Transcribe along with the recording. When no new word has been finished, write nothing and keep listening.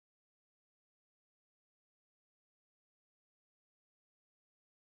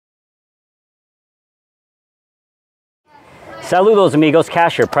Saludos amigos,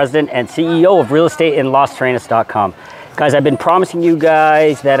 Cash here, President and CEO of Real Estate in Terrenas.com. Guys, I've been promising you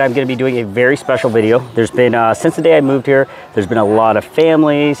guys that I'm going to be doing a very special video. There's been, since the day I moved here, there's been a lot of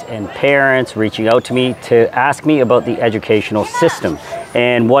families and parents reaching out to me to ask me about the educational system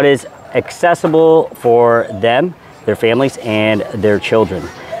and what is accessible for them, their families, and their children.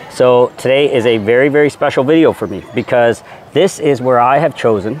 So today is a very, very special video for me because this is where I have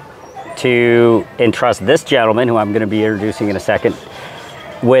chosen to entrust this gentleman, who I'm going to be introducing in a second,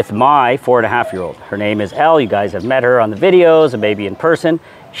 with my 4.5-year-old. Her name is Elle. You guys have met her on the videos and maybe in person.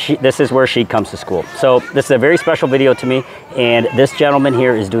 This is where she comes to school. So this is a very special video to me, and this gentleman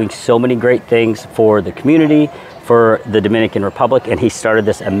here is doing so many great things for the community, for the Dominican Republic, and he started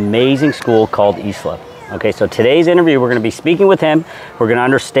this amazing school called Isla. Okay, so today's interview, we're going to be speaking with him. We're going to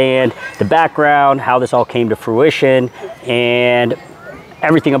understand the background, how this all came to fruition, and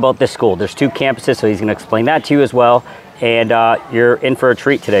everything about this school. There's 2 campuses, so he's going to explain that to you as well. And you're in for a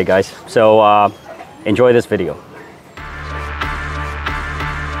treat today, guys. So enjoy this video.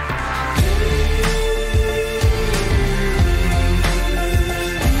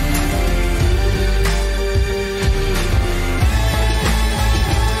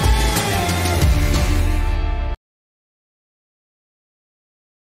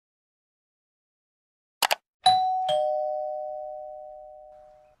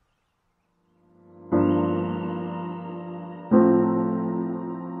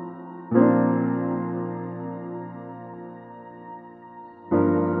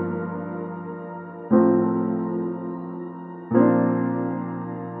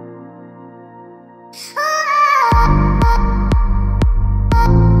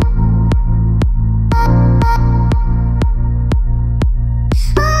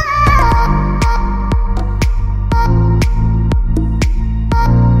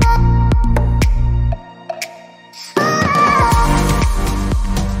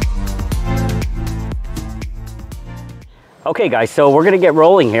 Okay guys, so we're gonna get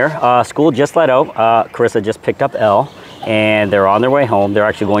rolling here. School just let out. Carissa just picked up Elle and they're on their way home. They're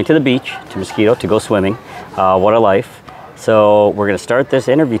actually going to the beach, to Mosquito, to go swimming. What a life. So we're gonna start this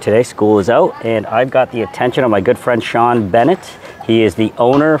interview today. School is out and I've got the attention of my good friend Sean Bennett. He is the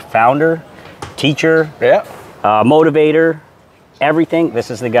owner, founder, teacher, motivator, everything.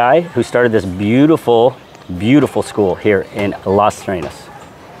 This is the guy who started this beautiful, beautiful school here in Las Terrenas.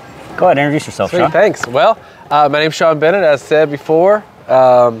 Go ahead, introduce yourself, Sean. Thanks. Well, my name's Sean Bennett, as said before,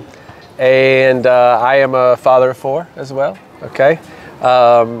 and I am a father of 4 as well, okay?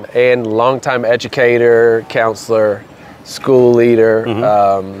 And longtime educator, counselor, school leader.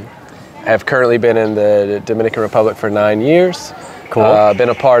 Have currently been in the Dominican Republic for 9 years. Cool. Been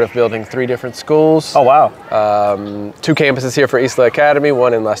a part of building 3 different schools. Oh, wow. 2 campuses here for Isla Academy,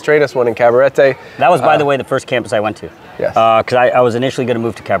 1 in Las Terrenas, 1 in Cabarete. That was, by the way, the first campus I went to. Yes. Because I was initially going to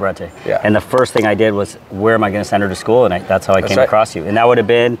move to Cabarete. Yeah. And the first thing I did was, where am I going to send her to school? And that's how I came across you. And that would have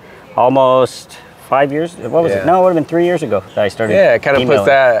been almost 5 years? What was it? No, it would have been 3 years ago that I started. Yeah, it kind of puts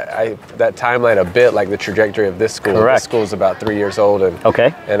that timeline a bit like the trajectory of this school. Correct. This school is about 3 years old,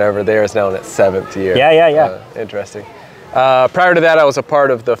 and over there is now in its 7th year. Yeah. Interesting. Prior to that, I was a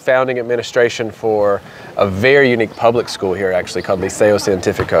part of the founding administration for a very unique public school here, actually, called Liceo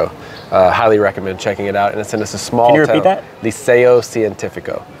Científico. Highly recommend checking it out. And it's in a small town. Can you repeat that? Liceo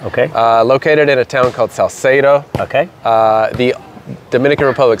Científico. Okay. Located in a town called Salcedo. Okay. The Dominican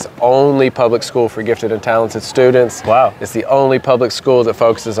Republic's only public school for gifted and talented students. Wow. It's the only public school that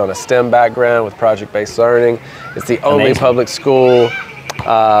focuses on a STEM background with project-based learning. It's the only public school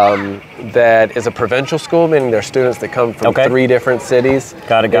that is a provincial school, meaning there are students that come from 3 different cities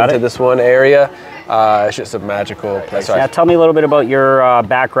into this one area. It's just a magical place. Now tell me a little bit about your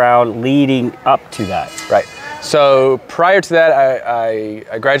background leading up to that. Right. So prior to that,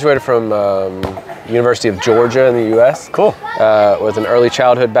 I graduated from University of Georgia in the U.S. Cool. With an early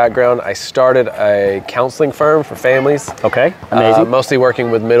childhood background. I started a counseling firm for families. Okay, amazing. Mostly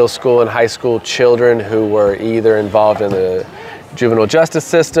working with middle school and high school children who were either involved in the juvenile justice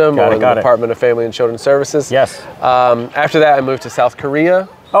system or the Department of Family and Children's Services. Yes. After that, I moved to South Korea.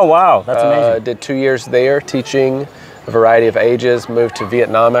 Oh, wow, that's amazing. Did 2 years there teaching a variety of ages, moved to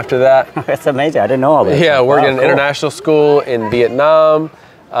Vietnam after that. That's amazing, I didn't know all this. Yeah, worked in an international school in Vietnam.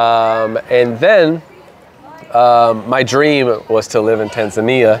 And then my dream was to live in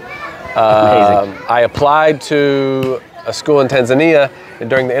Tanzania. I applied to a school in Tanzania, and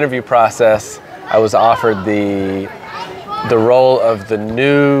during the interview process, I was offered the role of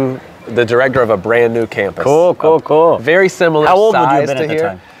the director of a brand new campus. Cool. Very similar size to here. How old would you have been at the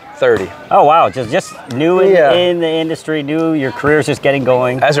time? 30. Oh wow, just new in the industry, new, your career's just getting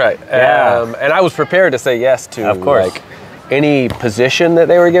going. That's right. Yeah. And I was prepared to say yes to, of course, like, any position that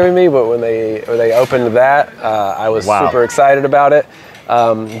they were giving me, but when they opened that, I was super excited about it.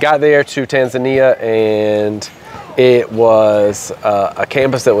 Got there to Tanzania, and it was a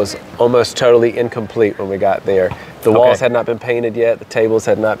campus that was almost totally incomplete when we got there. The walls had not been painted yet, the tables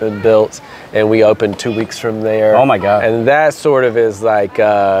had not been built, and we opened 2 weeks from there. Oh my God. And that sort of is like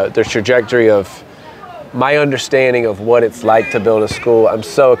the trajectory of my understanding of what it's like to build a school. I'm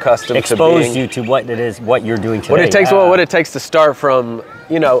so accustomed to being... Exposed you to what it is, what you're doing today. What it takes to start from,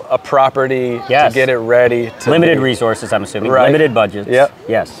 you know, a property to get it ready. To limited resources, I'm assuming. Right. Limited budgets. Yep.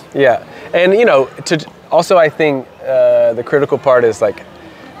 Yes. Yeah. And, you know, also I think the critical part is like,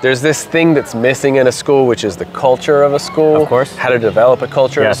 there's this thing that's missing in a school, which is the culture of a school. Of course. How to develop a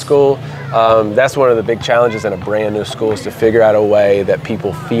culture in a school. That's one of the big challenges in a brand new school, is to figure out a way that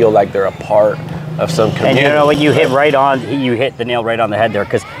people feel like they're a part of some community. And you know what, you hit the nail right on the head there,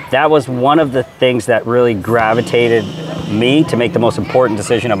 because that was one of the things that really gravitated me to make the most important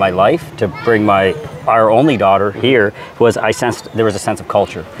decision of my life, to bring our only daughter here, was I sensed there was a sense of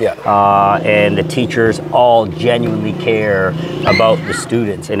culture. Yeah. And the teachers all genuinely care about the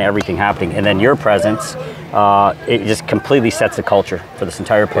students and everything happening. And then your presence, it just completely sets the culture for this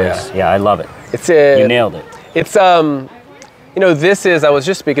entire place. Yeah, I love it. You nailed it. It's, you know, I was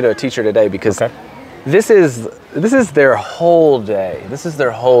just speaking to a teacher today, because this is their whole day. This is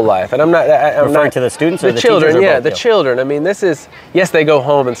their whole life. And I'm referring to the students or the children. Teachers, yeah, the children. I mean, this is, yes, they go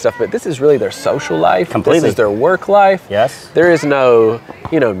home and stuff, but this is really their social life. Completely. This is their work life. Yes. There is no,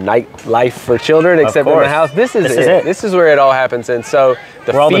 you know, night life for children except in the house. This is it. This is where it all happens. And so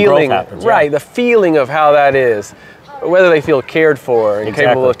the feeling, the feeling of how that is, whether they feel cared for and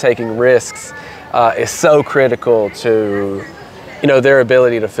capable of taking risks, is so critical to, you know, their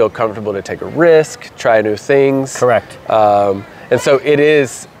ability to feel comfortable to take a risk, try new things. Correct. And so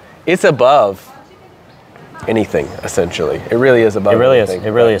it's above anything, essentially. It really is above anything.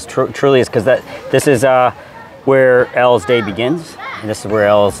 It really is. Truly is, because this is where Elle's day begins, and this is where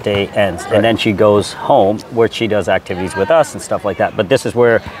Elle's day ends. Right. And then she goes home, where she does activities with us and stuff like that. But this is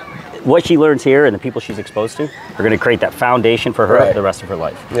where what she learns here and the people she's exposed to are going to create that foundation for her the rest of her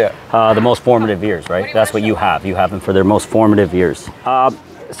life. Yeah. The most formative years, right? That's what you have. You have them for their most formative years.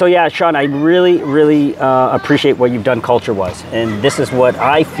 So yeah, Sean, I really, really appreciate what you've done culture-wise. And this is what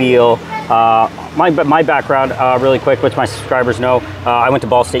I feel, my background, really quick, which my subscribers know. I went to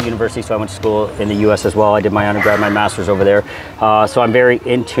Ball State University, so I went to school in the US as well. I did my undergrad, my master's over there. So I'm very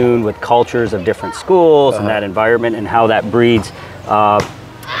in tune with cultures of different schools and that environment, and how that breeds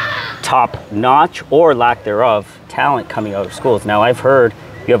top-notch or lack thereof talent coming out of schools. Now, I've heard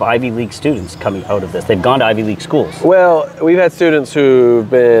you have Ivy League students coming out of this. They've gone to Ivy League schools. Well, we've had students who've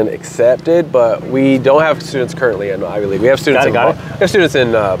been accepted, but we don't have students currently in Ivy League. We have students we have students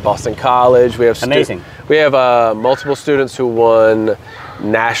in Boston College. We have amazing. We have multiple students who won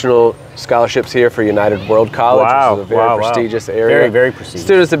national scholarships here for United World College, which is a very prestigious area. Very, very prestigious.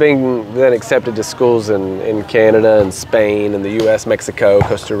 Students have been then accepted to schools in Canada and Spain and the US, Mexico,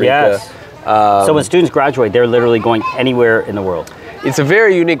 Costa Rica. Yes. So when students graduate, they're literally going anywhere in the world. It's a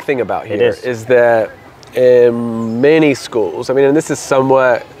very unique thing about here is that in many schools, I mean, and this is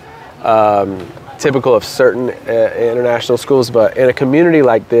somewhat typical of certain international schools, but in a community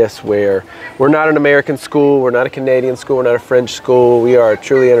like this, where we're not an American school, we're not a Canadian school, we're not a French school, we are a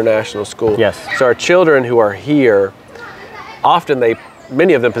truly international school. Yes. So our children who are here, often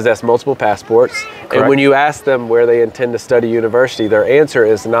many of them possess multiple passports. Correct. And when you ask them where they intend to study university, their answer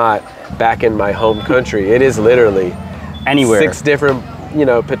is not back in my home country. It is literally anywhere. 6 different, you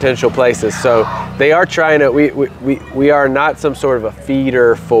know, potential places. So they are trying to, we are not some sort of a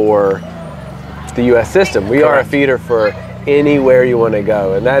feeder for the US system. We are a feeder for anywhere you want to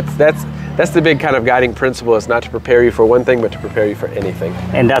go. And that's the big kind of guiding principle, is not to prepare you for one thing, but to prepare you for anything.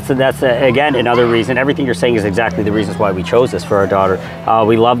 And that's again, another reason. Everything you're saying is exactly the reasons why we chose this for our daughter.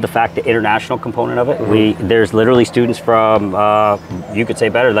 We love the fact, the international component of it. Mm-hmm. There's literally students from, you could say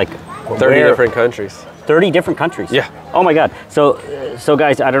better, like 30 different countries. 30 different countries. Yeah. Oh my God. So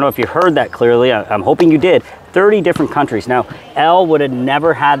guys, I don't know if you heard that clearly. I'm hoping you did. 30 different countries. Now, Elle would have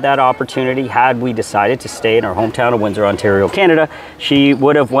never had that opportunity had we decided to stay in our hometown of Windsor, Ontario, Canada. She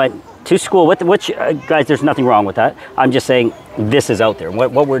would have went to school with, which guys, there's nothing wrong with that. I'm just saying this is out there.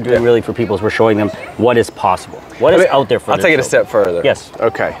 What we're doing really for people is we're showing them what is possible. What is out there for them. I'll take it a step further. Yes.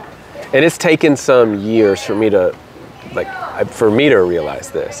 Okay. And it's taken some years for me to,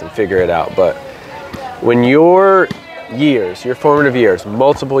 realize this and figure it out. But when your formative years,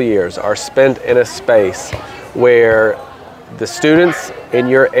 multiple years, are spent in a space where the students in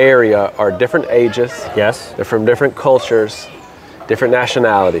your area are different ages. Yes. They're from different cultures, different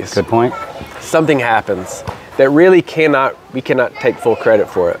nationalities. Good point. Something happens that really we cannot take full credit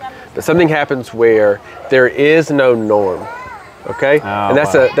for it. But something happens where there is no norm. Okay, and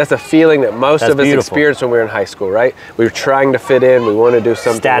that's a feeling that most of us experienced when we were in high school, right? We were trying to fit in. We want to do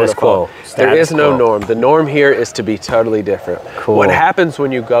something. Status quo. There is no norm. The norm here is to be totally different. Cool. What happens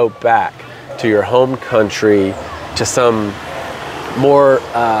when you go back to your home country, to some more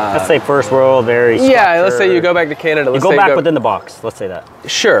let's say first world, very yeah, let's say you go back to Canada. Let's go back within the box. Let's say that.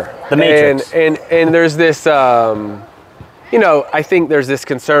 Sure. The Matrix. And there's this, you know, I think there's this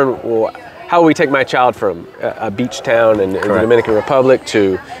concern. Well, how will we take my child from a beach town in the Dominican Republic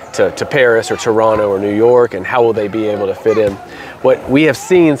to Paris or Toronto or New York, and how will they be able to fit in? What we have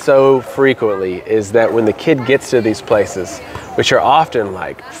seen so frequently is that when the kid gets to these places, which are often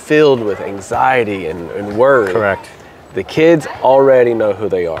like filled with anxiety and worry, the kids already know who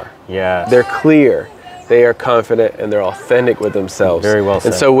they are. Yeah. They're clear, they are confident, and they're authentic with themselves. Very well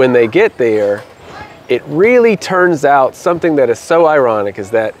said. And so when they get there, it really turns out something that is so ironic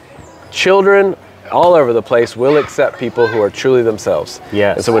is that children all over the place will accept people who are truly themselves.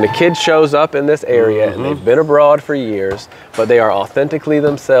 Yes. And so when a kid shows up in this area and they've been abroad for years, but they are authentically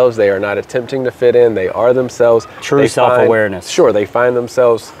themselves, they are not attempting to fit in, they are themselves. True self-awareness. Sure, they find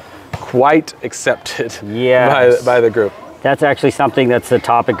themselves quite accepted by the group. That's actually something that's the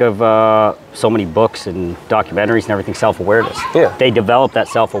topic of so many books and documentaries and everything, self-awareness. Yeah. They develop that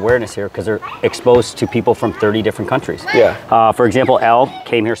self-awareness here because they're exposed to people from 30 different countries. Yeah. For example, Elle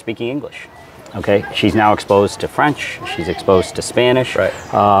came here speaking English. Okay, she's now exposed to French, she's exposed to Spanish,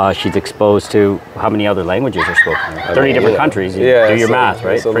 she's exposed to how many other languages are spoken here? 30 different countries, do your math,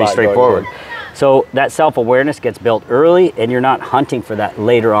 right? Pretty straightforward. So that self-awareness gets built early, and you're not hunting for that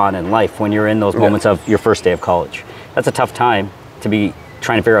later on in life when you're in those moments of your first day of college. That's a tough time to be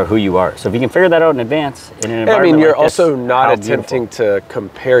trying to figure out who you are. So if you can figure that out in advance in an environment I mean, you're like this, also not attempting to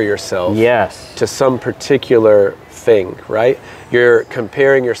compare yourself to some particular thing, right? You're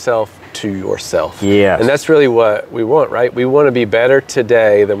comparing yourself to yourself. Yes. And that's really what we want, right? We want to be better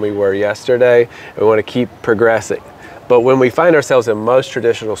today than we were yesterday. We want to keep progressing. But when we find ourselves in most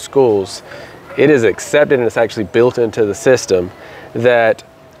traditional schools, it is accepted and it's actually built into the system that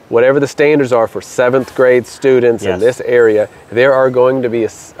whatever the standards are for 7th grade students in this area, there are going to be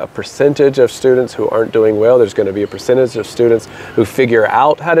a percentage of students who aren't doing well. There's going to be a percentage of students who figure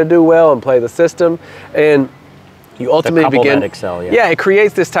out how to do well and play the system. And you ultimately begin, excel, it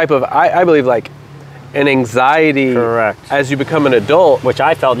creates this type of, I believe, like an anxiety as you become an adult. Which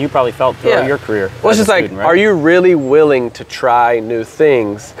I felt, and you probably felt throughout your career. Well, it's just like, are you really willing to try new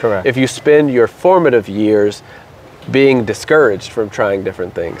things if you spend your formative years being discouraged from trying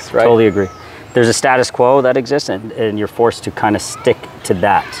different things, right? Totally agree. There's a status quo that exists, and you're forced to kind of stick to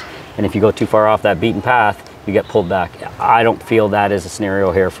that. And if you go too far off that beaten path, you get pulled back. I don't feel that is a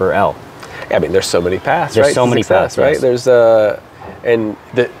scenario here for Elle. I mean, there's so many paths, there's so many paths, right? There's and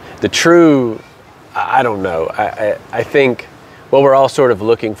the true, I don't know. I think what we're all sort of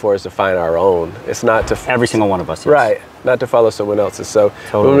looking for is to find our own. It's not to every single one of us, right? Not to follow someone else's. So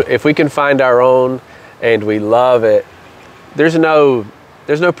if we can find our own and we love it, there's no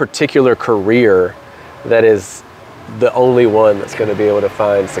particular career that is the only one that's going to be able to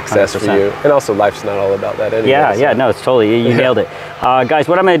find success 100%. For you. And also, life's not all about that anyway. No, it's totally, you nailed it. Guys,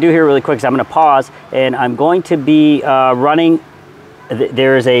 what I'm going to do here really quick is I'm going to pause, and I'm going to be running,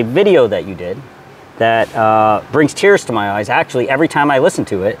 there is a video that you did that brings tears to my eyes, actually, every time I listen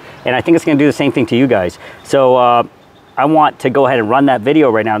to it, and I think it's going to do the same thing to you guys. So I want to go ahead and run that video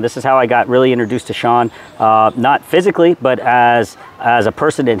right now. This is how I got really introduced to Sean, not physically, but as a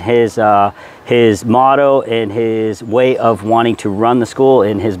person in his motto and his way of wanting to run the school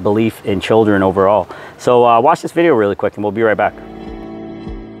and his belief in children overall. So watch this video really quick and we'll be right back.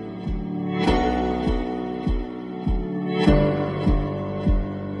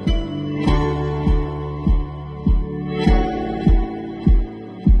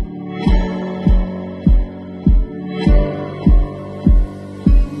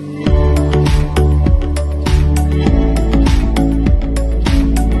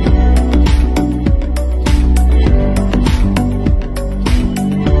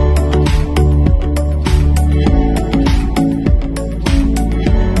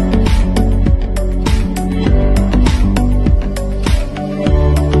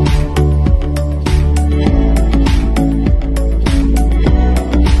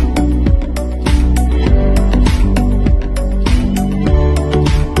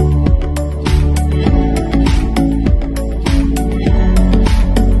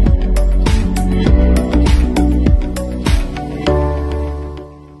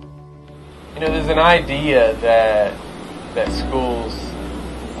 Idea that schools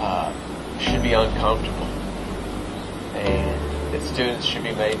should be uncomfortable, and that students should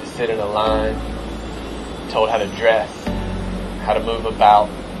be made to sit in a line, told how to dress, how to move about.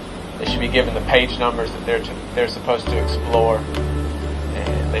 They should be given the page numbers that they're supposed to explore,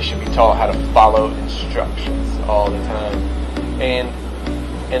 and they should be taught how to follow instructions all the time.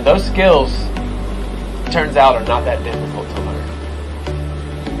 And those skills, turns out, are not that difficult to learn.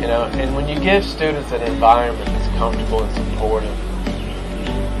 You know, and when you give students an environment that's comfortable and supportive,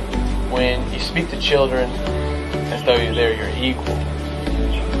 when you speak to children as though they're your equal,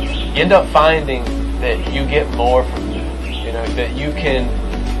 you end up finding that you get more from them. You know, that you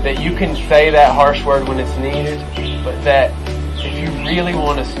can say that harsh word when it's needed, but that if you really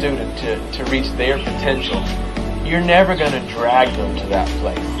want a student to reach their potential, you're never going to drag them to that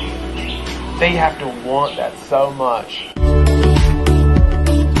place. They have to want that so much.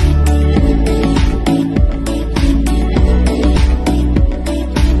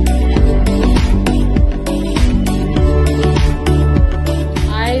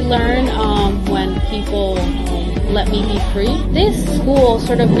 I learn when people let me be free. This school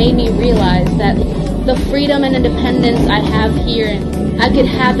sort of made me realize that the freedom and independence I have here, I could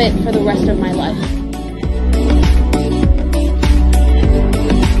have it for the rest of my life.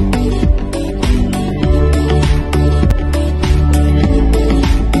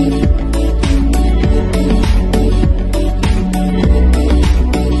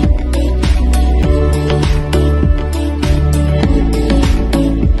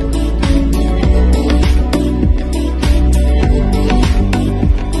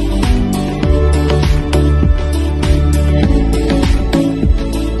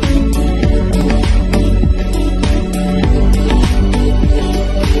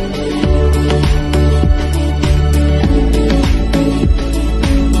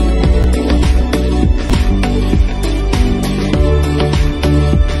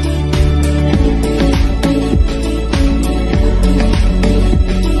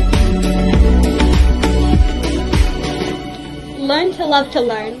 Learn to love to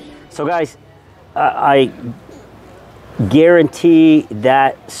learn. So guys, I guarantee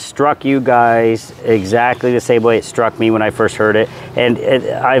that struck you guys exactly the same way it struck me when I first heard it. And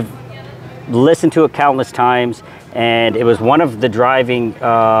I've listened to it countless times, and it was one of the driving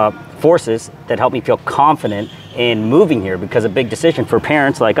forces that helped me feel confident in moving here, because a big decision for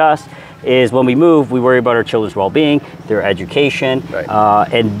parents like us is when we move, we worry about our children's well-being, their education, right.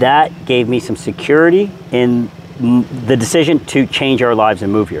 And that gave me some security in the decision to change our lives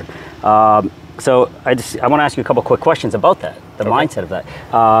and move here. So I want to ask you a couple quick questions about that, the mindset of that.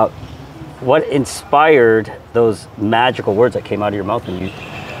 What inspired those magical words that came out of your mouth when you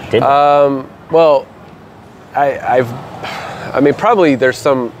did that? Well, I mean, probably there's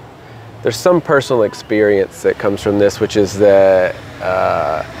some personal experience that comes from this, which is that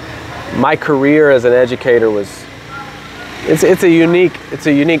my career as an educator was. It's a unique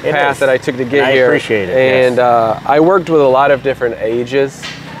path that I took to get here. I appreciate it. And yes. I worked with a lot of different ages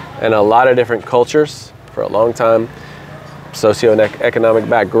and a lot of different cultures for a long time, socioeconomic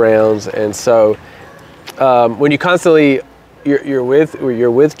backgrounds, and so when you constantly you're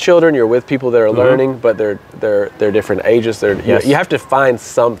with children, you're with people that are learning, but they're different ages. Yes. You have to find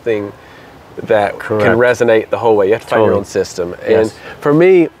something that Correct. can resonate the whole way. You have to find your own system. Yes. And for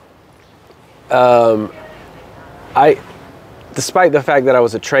me, despite the fact that I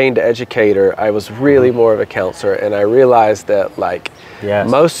was a trained educator, I was really more of a counselor, and I realized that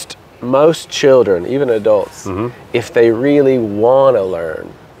most children, even adults, if they really want to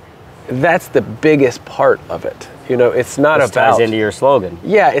learn, that's the biggest part of it. You know, it's not this about. ties into your slogan.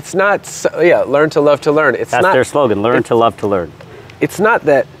 Yeah, it's not. Learn to love to learn. That's their slogan. Learn to love to learn. It's not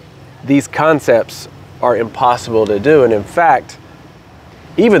that these concepts are impossible to do, and in fact,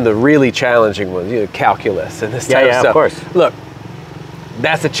 even the really challenging ones, calculus and this type of stuff. Of course. Look,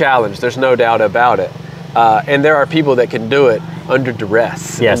 that's a challenge. There's no doubt about it. And there are people that can do it under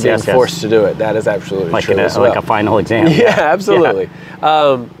duress. Yes, and being forced to do it. That is absolutely true as well. Like a final exam. Yeah, absolutely.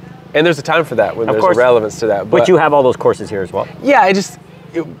 Yeah. And there's a time for that when there's a relevance to that. But you have all those courses here as well. Yeah,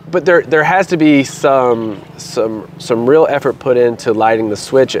 but there has to be some real effort put into lighting the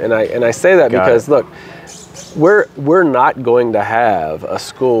switch, and I say that because look, we're not going to have a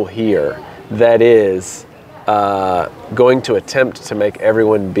school here that is going to attempt to make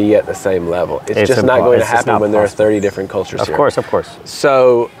everyone be at the same level. It's just not going to happen when there are 30 different cultures here. Of course.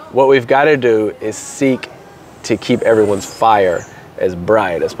 So what we've got to do is seek to keep everyone's fire as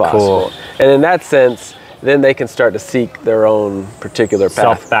bright as possible. Cool. And in that sense, then they can start to seek their own particular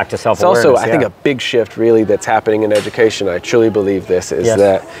path. Back to self-awareness. It's also, I think, a big shift really that's happening in education. I truly believe this is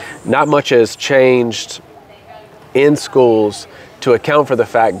that not much has changed in schools to account for the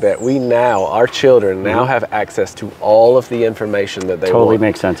fact that our children now have access to all of the information that they want. Totally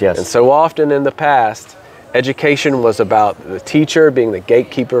makes sense, yes. And so often in the past, education was about the teacher being the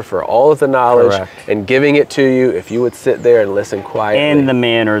gatekeeper for all of the knowledge and giving it to you if you would sit there and listen quietly. In the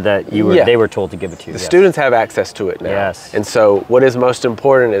manner that they were told to give it to you. The students have access to it now. Yes. And so what is most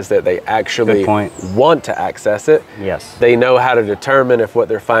important is that they actually want to access it. Yes. They know how to determine if what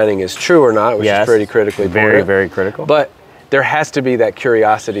they're finding is true or not, which is pretty critically important. Very, very critical. But there has to be that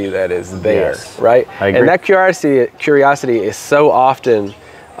curiosity that is there, right? I agree. And that curiosity is so often,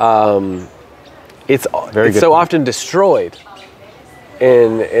 it's so often destroyed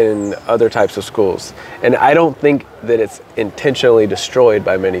in other types of schools. And I don't think that it's intentionally destroyed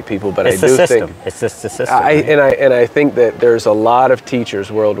by many people, but I do think it's just the system. And I think that there's a lot of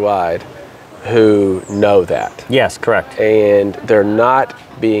teachers worldwide who know that. Yes, correct. And they're not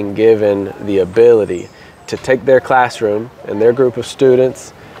being given the ability to take their classroom and their group of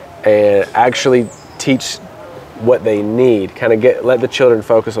students and actually teach what they need, kind of let the children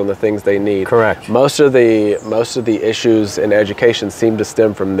focus on the things they need. Correct. Most of the issues in education seem to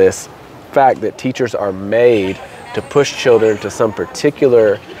stem from this fact that teachers are made to push children to some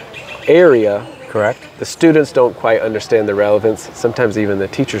particular area. Correct. The students don't quite understand the relevance. Sometimes even the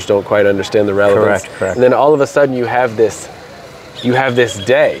teachers don't quite understand the relevance. Correct. And then all of a sudden you have this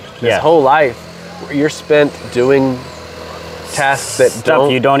day, this whole life where you're spent doing tasks that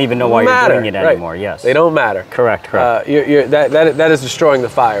you don't even know why you're doing it anymore. Yes, they don't matter. Correct. That is destroying the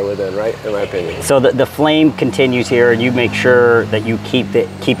fire within, right? In my opinion. So the flame continues here, and you make sure that you keep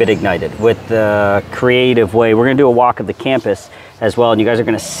it ignited with the creative way. We're going to do a walk of the campus as well, and you guys are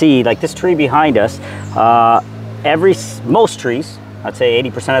going to see, like this tree behind us. Most trees, I'd say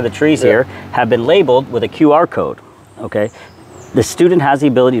 80% of the trees here, have been labeled with a QR code. Okay, the student has the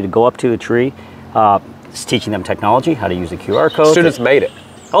ability to go up to a tree. It's teaching them technology, how to use a QR code. Students made it.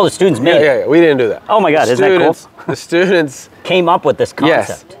 Oh, the students made it. Yeah, we didn't do that. Oh my God, isn't that cool? The students came up with this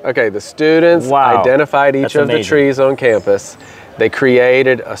concept. Yes. Okay, the students identified each of the trees on campus. They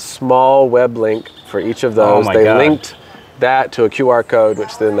created a small web link for each of those. They linked that to a QR code,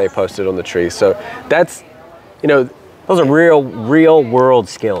 which then they posted on the tree. So that's, those are real world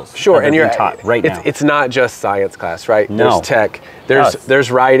skills. Sure, and you're taught right now. It's not just science class, right? No. There's tech. There's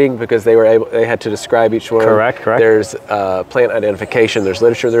writing because they had to describe each one. Correct. There's plant identification. There's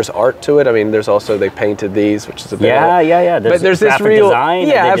literature. There's art to it. I mean, there's also they painted these, which is a bit. Yeah. But there's this real design.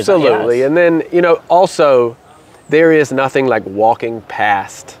 Yeah, absolutely. Yes. And then also there is nothing like walking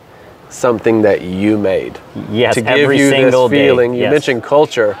past something that you made. Yes, to give you this feeling. You mentioned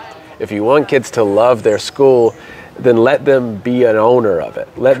culture. If you want kids to love their school, then let them be an owner of it.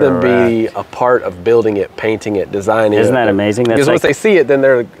 Let them be a part of building it, painting it, designing it. Isn't that amazing? Because once they see it, then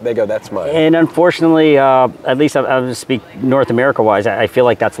they go, that's mine. And unfortunately, at least I'll speak North America-wise, I feel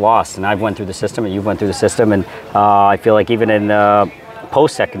like that's lost. And I've went through the system, and you've went through the system, and I feel like even in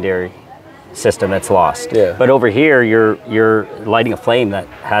post-secondary system, it's lost. Yeah. But over here, you're lighting a flame that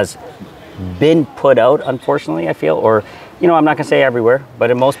has been put out, unfortunately, I feel, or I'm not going to say everywhere, but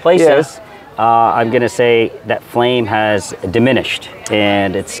in most places. Yeah. I'm going to say that flame has diminished,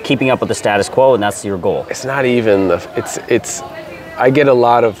 and it's keeping up with the status quo, and that's your goal. It's not even I get a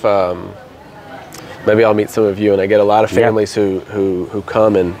lot of maybe I'll meet some of you, and I get a lot of families who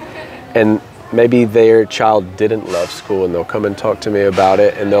come and maybe their child didn't love school, and they'll come and talk to me about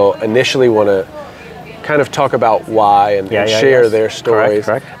it, and they'll initially want to kind of talk about why and share their stories.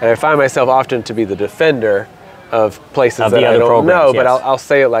 Correct. And I find myself often to be the defender of places that I don't know, but I'll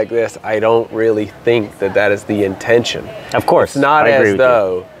say it like this: I don't really think that is the intention. Of course, it's not as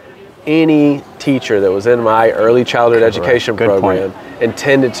though any teacher that was in my early childhood education program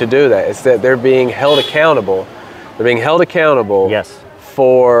intended to do that. It's that they're being held accountable. They're being held accountable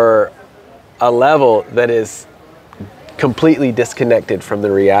for a level that is completely disconnected from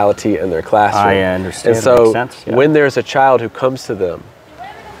the reality in their classroom. I understand. And so when there's a child who comes to them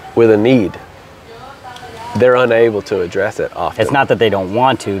with a need, they're unable to address it often. It's not that they don't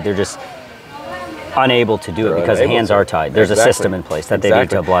want to, they're just unable to do it because hands are tied. There's a system in place that they need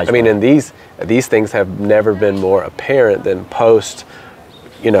to oblige. I mean, and these things have never been more apparent than post,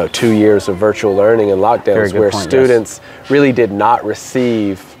 2 years of virtual learning and lockdowns, where students really did not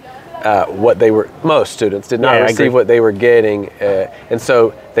receive most students did not receive what they were getting. And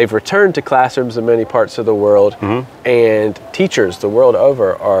so they've returned to classrooms in many parts of the world, and teachers the world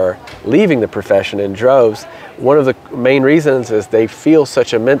over are leaving the profession in droves. One of the main reasons is they feel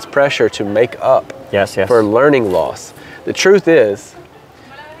such immense pressure to make up for learning loss. The truth is,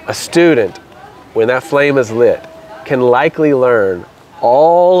 a student, when that flame is lit, can likely learn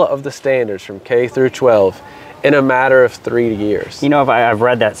all of the standards from K through 12 in a matter of 3 years. You know, I've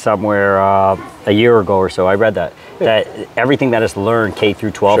read that somewhere a year ago or so. I read that everything that is learned K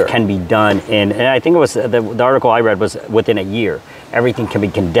through 12 can be done in, and I think it was the article I read was within a year. Everything can be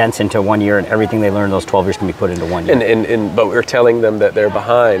condensed into 1 year, and everything they learn those 12 years can be put into 1 year. But we're telling them that they're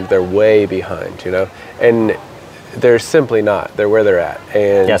behind. They're way behind, you know, and they're simply not. They're where they're at.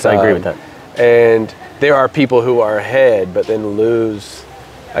 And yes, I agree with that. And there are people who are ahead, but then lose.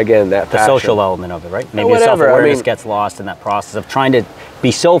 Again, the social element of it, right? Maybe self-awareness gets lost in that process of trying to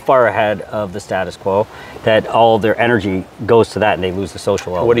be so far ahead of the status quo that all their energy goes to that and they lose the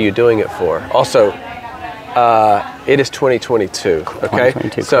social element. What are you doing it for? Also, it is 2022, okay?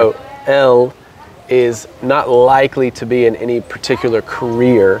 2022, so Elle is not likely to be in any particular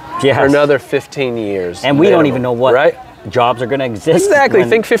career for another 15 years. And we don't even know what jobs are going to exist. Exactly.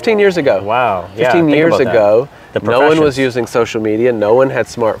 Think 15 years ago. Wow. 15 years ago. No one was using social media. No one had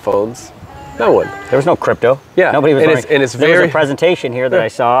smartphones. No one. There was no crypto. Yeah. Nobody was. There was a presentation here that I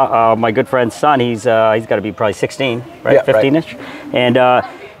saw. My good friend's son. He's got to be probably 16, right? Yeah, 15ish, and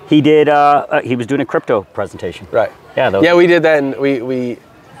he did. He was doing a crypto presentation. Right. Yeah. We did that, and we're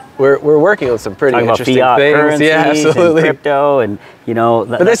working on some pretty interesting fiat things. Currencies, yeah, absolutely. And crypto, and you know.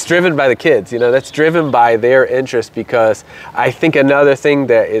 But that's driven by the kids. You know, that's driven by their interest, because I think another thing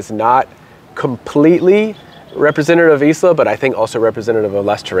that is not completely representative of Isla, but I think also representative of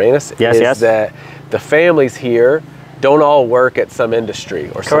Las Terrenas, is that the families here don't all work at some industry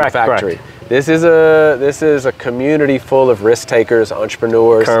or some factory. Correct. This is a community full of risk takers,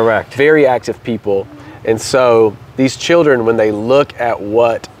 entrepreneurs, very active people, and so these children, when they look at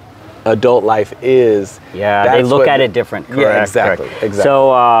what adult life is, they look at it different. Yeah, exactly.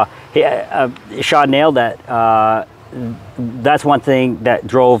 So Sean nailed that. That's one thing that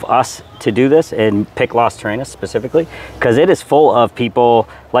drove us to do this and pick Las Terrenas specifically, because it is full of people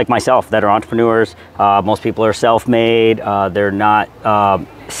like myself that are entrepreneurs. Most people are self-made. They're not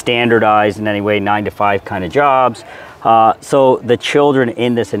standardized in any way, 9-to-5 kind of jobs. So the children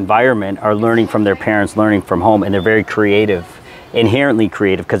in this environment are learning from their parents, learning from home, and they're very creative, inherently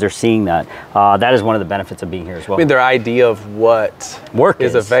creative, because they're seeing that. That is one of the benefits of being here as well. I mean, their idea of what work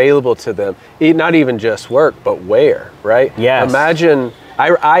is available to them, not even just work, but where, right? Yes. Imagine,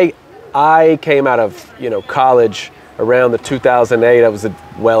 I came out of college around the 2008. I was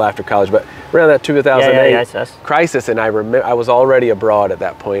well after college, but around that 2008 crisis, and I remember I was already abroad at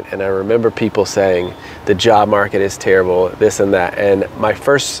that point, and I remember people saying the job market is terrible, this and that. And my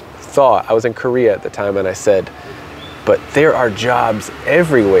first thought, I was in Korea at the time, and I said, but there are jobs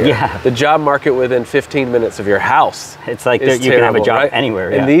everywhere. Yeah. The job market within 15 minutes of your house. It's like you can have a job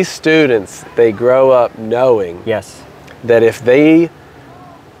anywhere. And these students, they grow up knowing that if they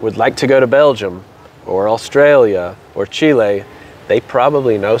would like to go to Belgium or Australia or Chile, they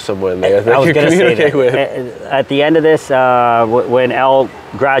probably know someone there that you communicate with. At the end of this, when Elle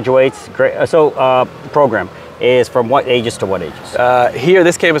graduates, program is from what ages to what ages? Here,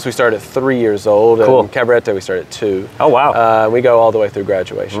 this campus, we start at 3 years old. Cool. In Cabarete, we start at 2. Oh, wow. We go all the way through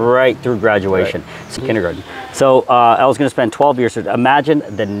graduation. Right through graduation. Right. So kindergarten. So Elle's going to spend 12 years. Imagine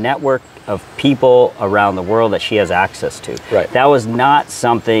the network of people around the world that she has access to. Right. That was not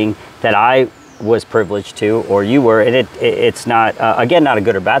something that I was privileged to, or you were, and it's not, again, not a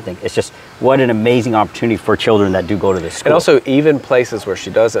good or bad thing. It's just what an amazing opportunity for children that do go to this school. And also, even places where she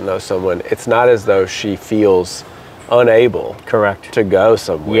doesn't know someone, it's not as though she feels unable to go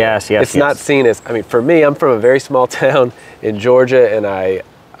somewhere. Yes. It's not seen as, I mean, for me, I'm from a very small town in Georgia, and I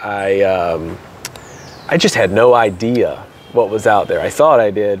just had no idea what was out there. I thought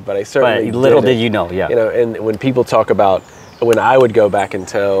I did, but I certainly didn't. Little did you know, and when people talk about, when I would go back and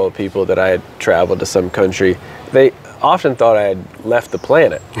tell people that I had traveled to some country, they often thought I had left the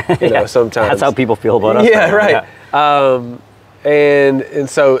planet. Sometimes that's how people feel about us. Yeah, right. And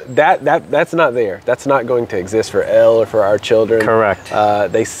so that's not there. That's not going to exist for Elle or for our children. Correct.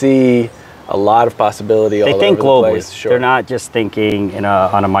 They see a lot of possibility all over the place. They think globally. Sure. They're not just thinking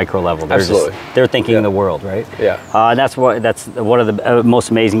on a micro level. They're thinking in the world, right? Yeah. And that's one of the most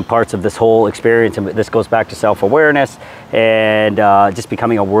amazing parts of this whole experience. And this goes back to self-awareness and just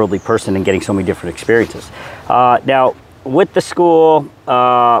becoming a worldly person and getting so many different experiences. Now, with the school,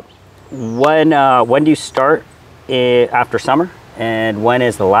 when do you start after summer? And when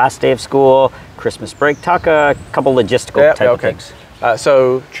is the last day of school? Christmas break? Talk a couple logistical type of things.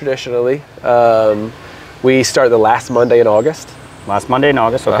 So traditionally, we start the last Monday in August. Last Monday in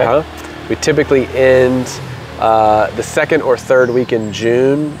August, okay. We typically end the second or third week in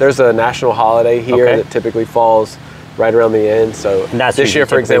June. There's a national holiday here that typically falls right around the end. So this year,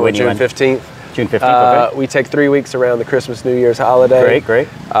 for example, June 15th. June 15th, okay. We take 3 weeks around the Christmas, New Year's holiday. Great, great.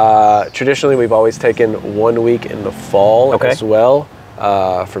 Traditionally, we've always taken 1 week in the fall as well,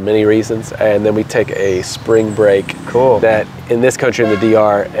 for many reasons. And then we take a spring break. Cool. That in this country, in the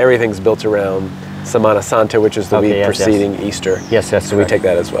DR, everything's built around Semana Santa, which is the week preceding Easter. Yes, so we take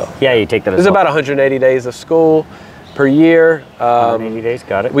that as well. Yeah, you take that as well. There's about 180 days of school per year. 180 days,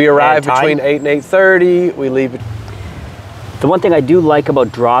 got it. We arrive between 8 and 8:30. We leave. The one thing I do like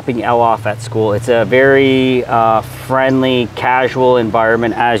about dropping Elle off at school, it's a very friendly, casual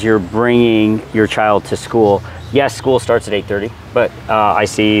environment as you're bringing your child to school. Yes, school starts at 8:30, but I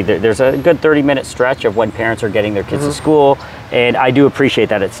see that there's a good 30-minute stretch of when parents are getting their kids to school, and I do appreciate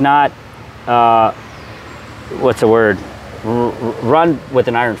that. It's not, what's the word? Run with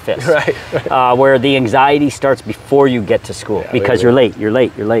an iron fist, right. Where the anxiety starts before you get to school because you're late.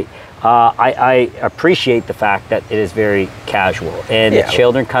 I appreciate the fact that it is very casual, and the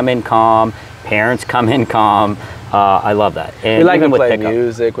children come in calm, parents come in calm. I love that. And we like to play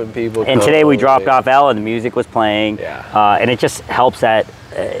music when people come. And today we dropped off Elle and the music was playing, and it just helps that,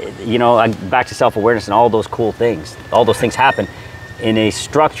 you know, back to self-awareness and all those cool things. All those things happen in a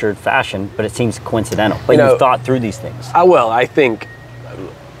structured fashion, but it seems coincidental. But you've thought through these things. Well, I think,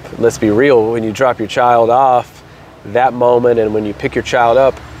 let's be real, when you drop your child off, that moment and when you pick your child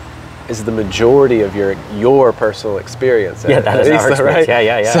up is the majority of your personal experience. Yeah, that is our experience. Right?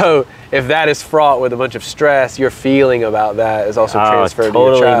 Yeah. So if that is fraught with a bunch of stress, your feeling about that is also transferred to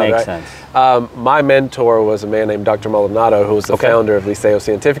your child. Totally makes sense. My mentor was a man named Dr. Maldonado, who was the founder of Liceo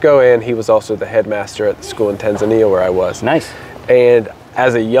Científico, and he was also the headmaster at the school in Tanzania where I was. Nice. And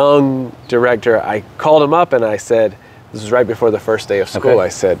as a young director, I called him up and I said, this was right before the first day of school, I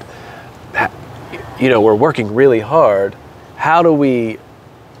said, you know, we're working really hard. How do we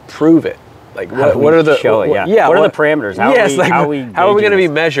prove it? Like, what are the show it? What are the parameters? How are we going to be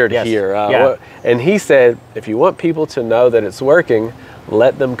measured here? And he said, if you want people to know that it's working,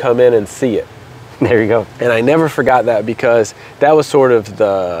 let them come in and see it. There you go. And I never forgot that, because that was sort of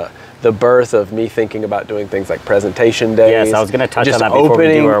the birth of me thinking about doing things like presentation days. Yes, I was going to touch on that before we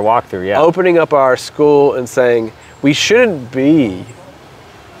do our walkthrough. Yeah, opening up our school and saying we shouldn't be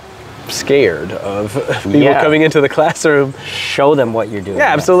scared of people coming into the classroom. Show them what you're doing.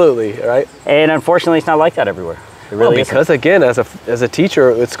 Yeah, absolutely, right? And unfortunately, it's not like that everywhere. It really because again, as a teacher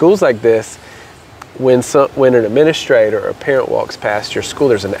at schools like this, when an administrator or a parent walks past your school,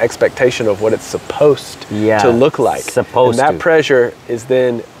 there's an expectation of what it's supposed to look like. And that pressure is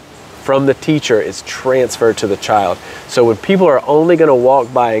then from the teacher is transferred to the child. So when people are only going to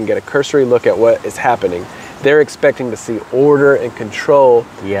walk by and get a cursory look at what is happening, they're expecting to see order and control.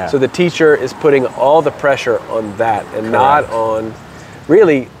 Yeah. So the teacher is putting all the pressure on that and not on,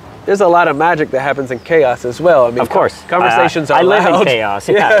 really, there's a lot of magic that happens in chaos as well. I mean, of course. Conversations are loud. I live in chaos.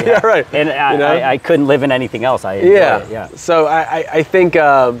 Yeah, right. And I couldn't live in anything else. I enjoy it. Yeah. So I think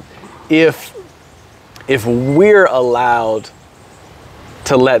if we're allowed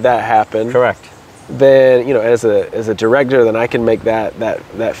to let that happen, correct, then, you know, as a director, then I can make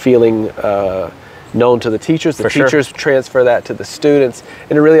that feeling known to the teachers. The teachers transfer that to the students,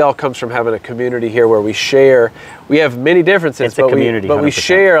 and it really all comes from having a community here where we share. We have many differences, but we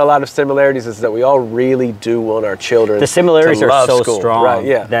share a lot of similarities. Is that we all really do want our children. The similarities are so strong,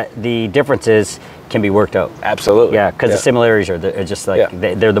 right? That the differences can be worked out. Absolutely. Yeah, because the similarities are just like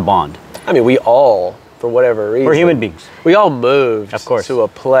they're the bond. I mean, we all, for whatever reason, we're human beings. We all moved to a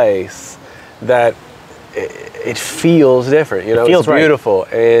place that it feels different. You know, feels it's beautiful,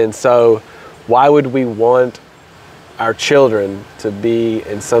 and so why would we want our children to be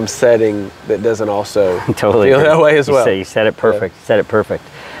in some setting that doesn't also feel that way as well? You said it perfect. You said it perfect.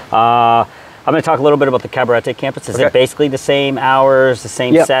 I'm going to talk a little bit about the Cabarete campus. Is it basically the same hours, the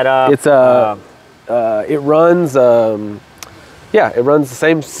same setup? It's it runs. It runs the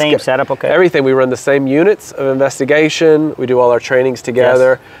same setup. Okay. Everything. We run the same units of investigation. We do all our trainings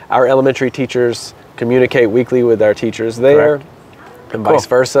together. Yes. Our elementary teachers communicate weekly with our teachers there, and vice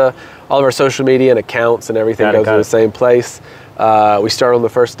versa. All of our social media and accounts and everything goes to the same place. We start on the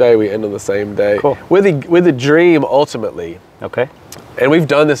first day, we end on the same day. Cool. With the dream ultimately. Okay. And we've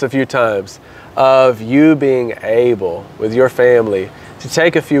done this a few times, of you being able with your family to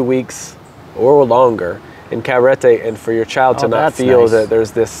take a few weeks or longer in Cabarete, and for your child to not feel that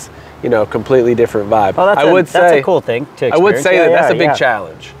there's this, you know, completely different vibe. Oh, that's a cool thing to experience. I would say that's a big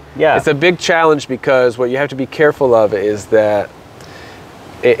challenge. Yeah. It's a big challenge, because what you have to be careful of is that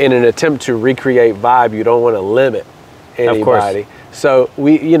in an attempt to recreate vibe, you don't want to limit anybody. So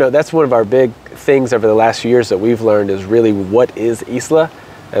that's one of our big things over the last few years that we've learned is really what is Isla,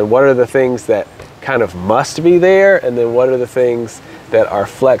 and what are the things that kind of must be there, and then what are the things that are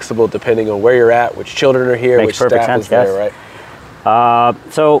flexible depending on where you're at, which children are here, which staff is there, right?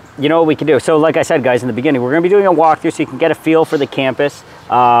 So you know what we can do. So like I said, guys, in the beginning, we're going to be doing a walkthrough so you can get a feel for the campus.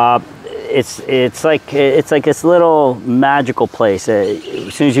 It's like this little magical place.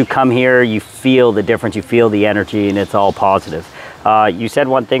 As soon as you come here, you feel the difference, you feel the energy, and it's all positive. You said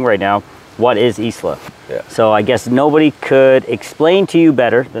one thing right now. What is Isla? Yeah. So I guess nobody could explain to you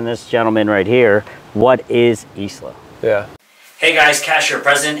better than this gentleman right here. What is Isla? Yeah. Hey guys, Cashier,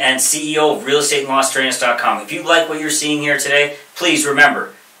 President and CEO of realestateandlosttrenas.com. If you like what you're seeing here today, please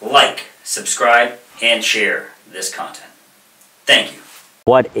remember, like, subscribe, and share this content. Thank you.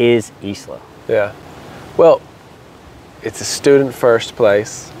 What is Isla? Yeah. Well, it's a student-first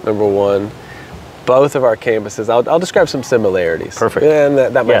place, number one. Both of our campuses, I'll describe some similarities. Perfect. And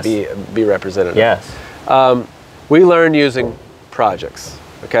that might be representative. Yes. We learn using projects,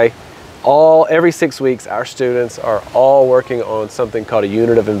 okay? Every 6 weeks, our students are all working on something called a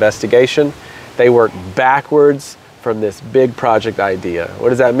unit of investigation. They work backwards from this big project idea. What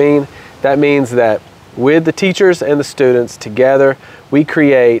does that mean? That means that with the teachers and the students together, we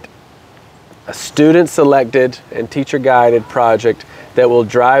create a student-selected and teacher-guided project that will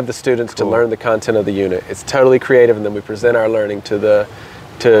drive the students to learn the content of the unit. It's totally creative, and then we present our learning to the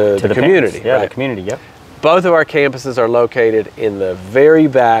community. Yeah, right? the community, yep. Both of our campuses are located in the very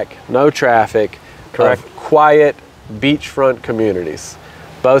back, no traffic, correct, of quiet beachfront communities.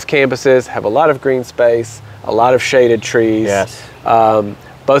 Both campuses have a lot of green space, a lot of shaded trees. Yes.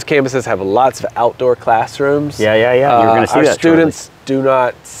 Both campuses have lots of outdoor classrooms. Yeah. You're going to see our that students do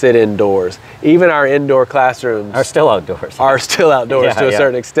not sit indoors. Even our indoor classrooms are still outdoors. Are still outdoors to a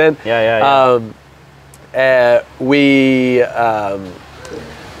certain extent.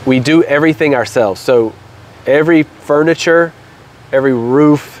 We do everything ourselves. So every furniture, every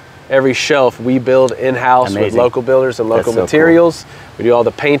roof, every shelf we build in-house with local builders and local materials. Cool. We do all the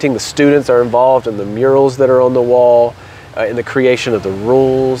painting. The students are involved in the murals that are on the wall, in the creation of the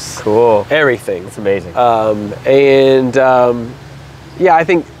rules. Cool. Everything. It's amazing. Yeah, I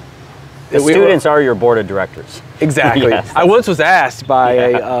think the students are your board of directors. Exactly. Yes, I once was asked by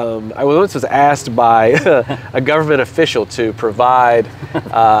a government official to provide.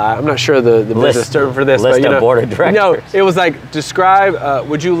 I'm not sure the business term for this, but board of directors. No, it was like describe.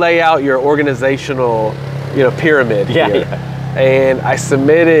 Would you lay out your organizational, pyramid here? And I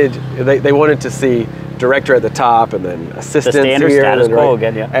submitted. They wanted to see director at the top and then assistants the standard here, status quo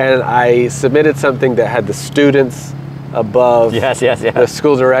again. Yeah. And I submitted something that had the students above the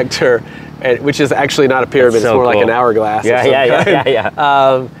school director, which is actually not a pyramid. It's more like an hourglass. But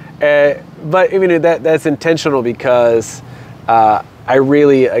that's intentional because I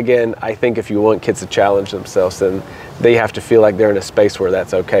really, again, I think if you want kids to challenge themselves, then they have to feel like they're in a space where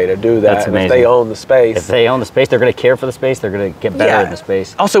that's okay to do that. That's amazing. If they own the space. If they own the space, they're going to care for the space. They're going to get better in the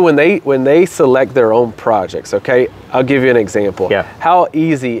space. Also, when they select their own projects, okay, I'll give you an example. Yeah. How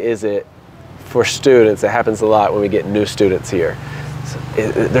easy is it for students? It happens a lot when we get new students here.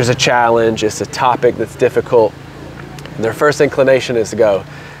 There's a challenge. It's a topic that's difficult. And their first inclination is to go,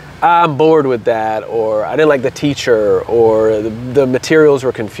 I'm bored with that, or I didn't like the teacher, or the materials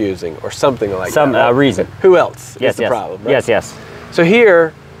were confusing, or something like that. Some reason. Who else is the problem? Right? Yes. So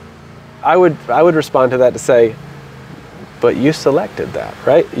here, I would respond to that to say, but you selected that,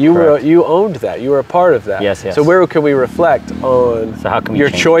 right? You owned that. You were a part of that. Yes. So where can we reflect on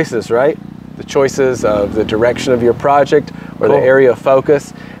your choices, right? The choices of the direction of your project or the area of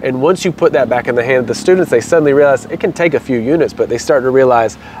focus. And once you put that back in the hand of the students, they suddenly realize it can take a few units, but they start to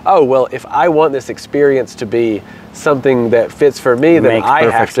realize, oh, well, if I want this experience to be something that fits for me, then I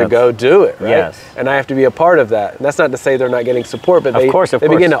have to go do it, right? Yes. And I have to be a part of that. And that's not to say they're not getting support, but they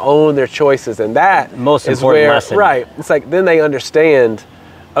begin to own their choices. And that is where, right, it's like then they understand,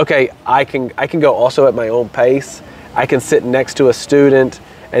 okay, I can go also at my own pace. I can sit next to a student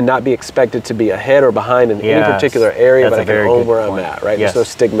and not be expected to be ahead or behind in any particular area, but I can own where I'm at, right? There's no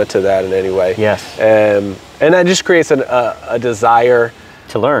stigma to that in any way. Yes. And that just creates a desire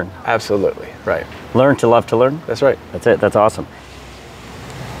to learn. Absolutely, right. Learn to love to learn. That's right. That's it. That's awesome.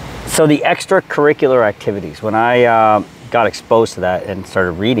 So the extracurricular activities, when I got exposed to that and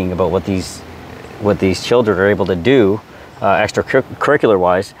started reading about what these children are able to do, extracurricular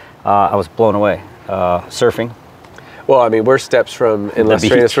wise, I was blown away. Surfing. Well, I mean, we're steps from, in Las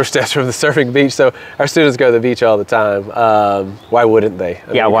Trenas, we're steps from the surfing beach, so our students go to the beach all the time. Why wouldn't they?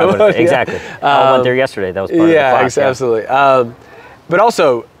 Why wouldn't they? Exactly. I went there yesterday. That was part of the class. Absolutely. But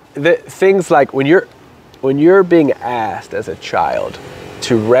also, things like when you're being asked as a child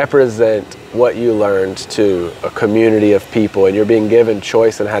to represent what you learned to a community of people, and you're being given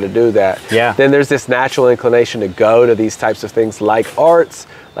choice on how to do that, then there's this natural inclination to go to these types of things like arts,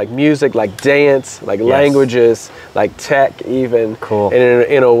 like music, like dance, like languages, like tech even,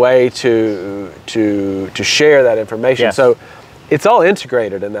 in a way to share that information. So it's all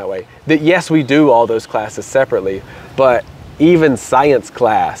integrated in that way. That yes, we do all those classes separately, but even science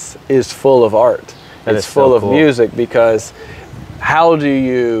class is full of art. It's full of music, because how do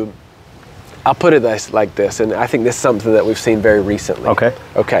you, I'll put it like this, and I think this is something that we've seen very recently.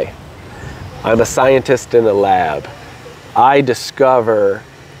 Okay. I'm a scientist in a lab. I discover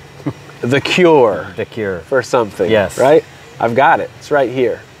the cure for something, right? I've got it, it's right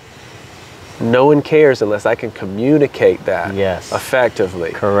here. No one cares unless I can communicate that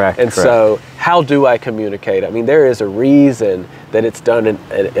effectively. And so how do I communicate? I mean, there is a reason that it's done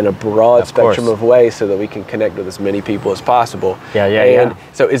in a broad spectrum of ways so that we can connect with as many people as possible.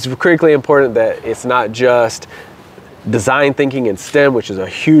 So it's critically important that it's not just design thinking in STEM, which is a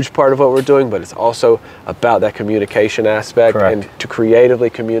huge part of what we're doing, but it's also about that communication aspect. And to creatively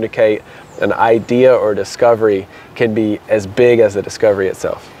communicate an idea or discovery can be as big as the discovery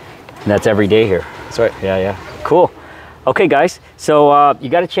itself. And that's every day here. That's right. Cool. Okay, guys. So you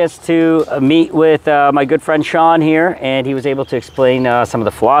got a chance to meet with my good friend Sean here, and he was able to explain some of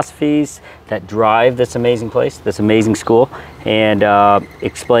the philosophies that drive this amazing place, this amazing school, and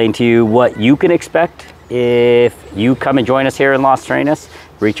explain to you what you can expect if you come and join us here in Las Terrenas.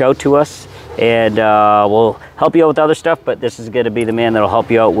 Reach out to us, and we'll help you out with other stuff, but this is going to be the man that'll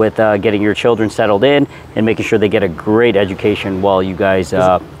help you out with getting your children settled in and making sure they get a great education while you guys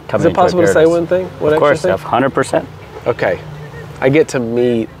come in. Is it possible to say one thing? Of course, 100%. Okay. I get to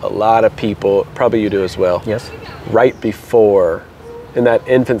meet a lot of people, probably you do as well. Right before, in that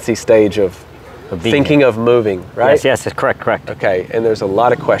infancy stage of thinking of moving, right? Yes, correct. Okay, and there's a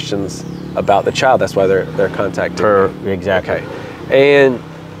lot of questions about the child. That's why they're contacting me. Exactly. Okay, and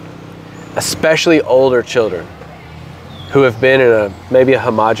especially older children who have been in maybe a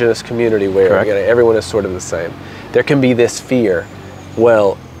homogenous community where everyone is sort of the same. There can be this fear.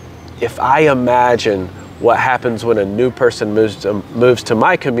 Well, if I imagine what happens when a new person moves to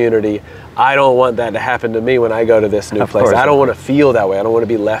my community, I don't want that to happen to me when I go to this new place. I don't want to feel that way. I don't want to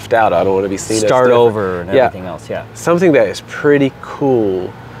be left out. I don't want to be seen as start over and everything else. Something that is pretty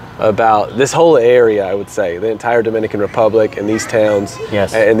cool about this whole area, I would say, the entire Dominican Republic and these towns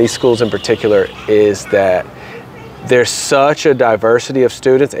and these schools in particular, is that there's such a diversity of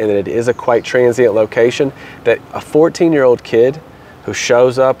students, and it is a quite transient location, that a 14-year-old kid who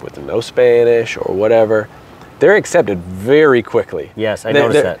shows up with no Spanish or whatever, they're accepted very quickly. Yes, I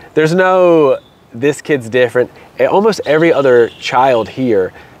noticed that. There's no, this kid's different. And almost every other child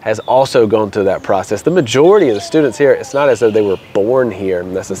here has also gone through that process. The majority of the students here, it's not as though they were born here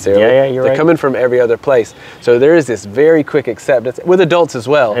necessarily. They're coming from every other place. So there is this very quick acceptance, with adults as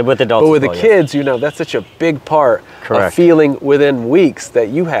well. And with adults but with the kids, you know, that's such a big part of feeling within weeks that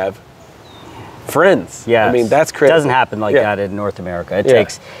you have friends. I mean, that's critical. It doesn't happen like that in North America.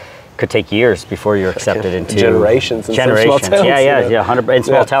 It could take years before you're accepted into generations in some small towns. 100 in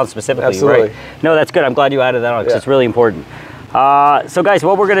small towns specifically. Absolutely. Right? No, that's good. I'm glad you added that on because it's really important. So guys,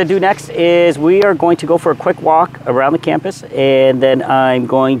 what we're going to do next is we are going to go for a quick walk around the campus, and then I'm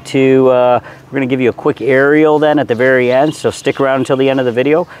going to we're going to give you a quick aerial then at the very end. So stick around until the end of the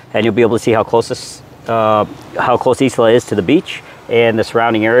video, and you'll be able to see how close Isla is to the beach and the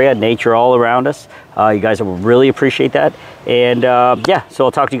surrounding area, nature all around us. You guys will really appreciate that. And so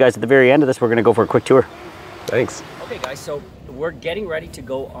I'll talk to you guys at the very end of this. We're going to go for a quick tour. Thanks. Okay, guys. So we're getting ready to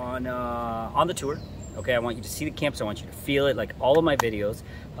go on the tour. Okay, I want you to see the campus. I want you to feel it, like all of my videos.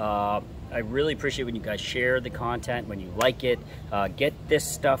 I really appreciate when you guys share the content, when you like it. Get this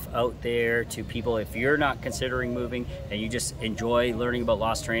stuff out there to people. If you're not considering moving and you just enjoy learning about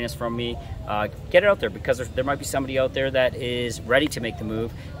Las Terrenas from me, get it out there, because there might be somebody out there that is ready to make the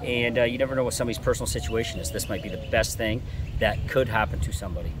move, and you never know what somebody's personal situation is. This might be the best thing that could happen to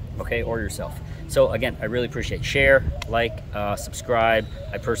somebody, okay, or yourself. So again, I really appreciate share, like, subscribe.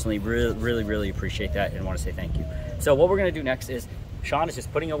 I personally really appreciate that and want to say thank you. So what we're going to do next is Sean is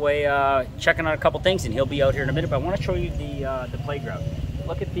just putting away, checking on a couple things, and he'll be out here in a minute. But I want to show you the playground.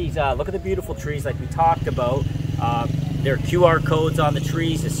 Look at these. Look at the beautiful trees, like we talked about. There are QR codes on the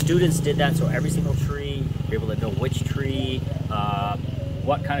trees. The students did that, so every single tree, you're able to know which tree,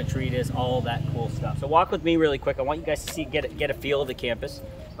 what kind of tree it is, all that cool stuff. So walk with me really quick. I want you guys to see, get a feel of the campus.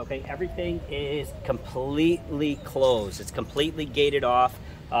 Okay, everything is completely closed. It's completely gated off.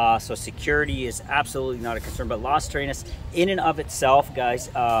 So security is absolutely not a concern, but Las Terrenas in and of itself, guys,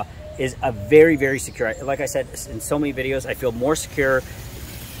 is a very secure. Like I said in so many videos, I feel more secure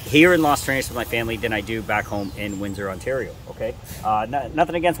here in Los Terrenas with my family than I do back home in Windsor, Ontario, okay?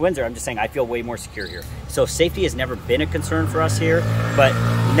 Nothing against Windsor, I'm just saying I feel way more secure here. So safety has never been a concern for us here, but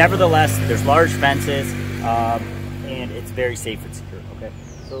nevertheless, there's large fences, and it's very safe and secure, okay?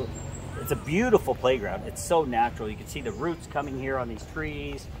 So it's a beautiful playground. It's so natural. You can see the roots coming here on these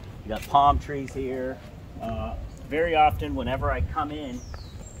trees. You got palm trees here. Very often, whenever I come in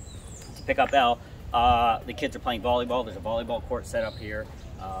to pick up Elle, the kids are playing volleyball. There's a volleyball court set up here.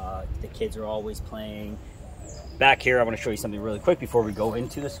 The kids are always playing. Back here, I want to show you something really quick before we go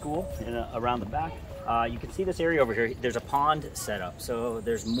into the school and around the back. You can see this area over here. There's a pond set up, so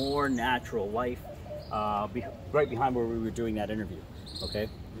there's more natural life right behind where we were doing that interview. Okay,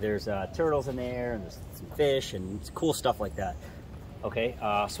 there's turtles in there, and there's some fish and cool stuff like that. Okay,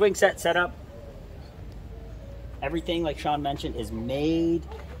 swing set up. Everything, like Sean mentioned, is made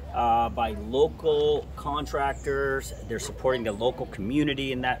by local contractors. They're supporting the local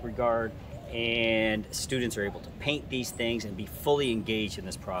community in that regard, and students are able to paint these things and be fully engaged in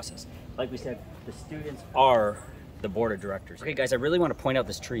this process. Like we said, the students are the board of directors. Okay guys, I really want to point out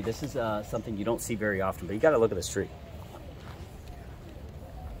this tree. This is something you don't see very often, but you got to look at this tree.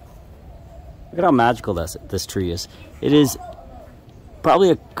 Look at how magical this tree is. It is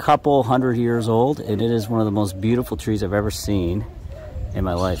probably a couple 100 years old, and it is one of the most beautiful trees I've ever seen in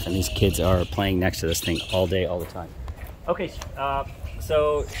my life, and these kids are playing next to this thing all day, all the time. Okay,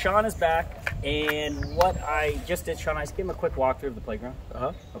 so Sean is back, and what I just did, Sean, I just gave him a quick walkthrough of the playground.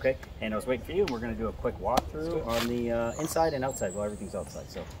 Okay, and I was waiting for you, and we're going to do a quick walkthrough on the inside and outside. Well, everything's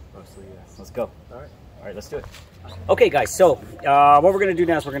outside, so mostly, let's go. All right, let's do it. Okay, guys. So what we're going to do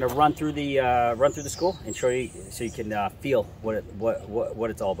now is we're going to run through the school and show you so you can feel what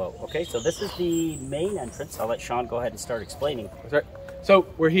it's all about. Okay, so this is the main entrance. I'll let Sean go ahead and start explaining. That's right. So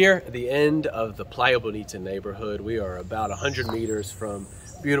we're here at the end of the Playa Bonita neighborhood. We are about 100 meters from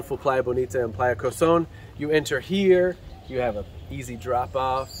beautiful Playa Bonita and Playa Cozon. You enter here, you have an easy drop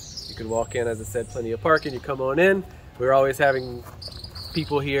off. You can walk in, as I said, plenty of parking. You come on in. We're always having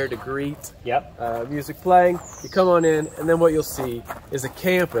people here to greet. Yep. Music playing. You come on in, and then what you'll see is a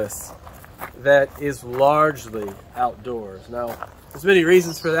campus that is largely outdoors. Now, there's many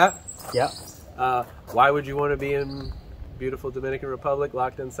reasons for that. Yep. Why would you want to be in beautiful Dominican Republic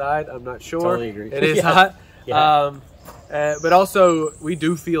locked inside? I'm not sure. Totally agree. It is hot. Yeah. But also we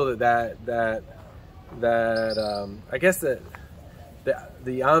do feel that I guess that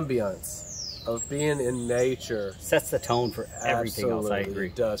the ambiance of being in nature sets the tone for everything else. I agree.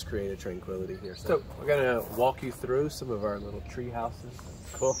 Does create a tranquility here. So we're gonna walk you through some of our little tree houses.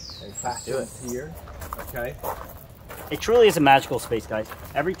 Cool. And classrooms here. Okay. It truly is a magical space, guys.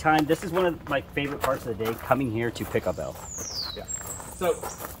 Every time, this is one of my favorite parts of the day, coming here to pick up Elle. Yeah. So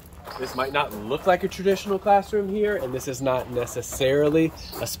this might not look like a traditional classroom here, and this is not necessarily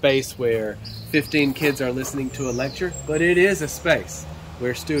a space where 15 kids are listening to a lecture, but it is a space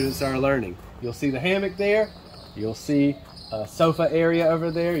where students are learning. You'll see the hammock there. You'll see a sofa area over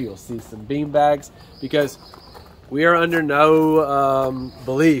there. You'll see some bean bags, because we are under no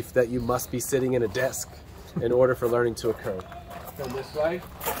belief that you must be sitting in a desk in order for learning to occur. Come this way.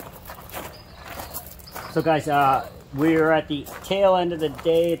 So guys, we're at the tail end of the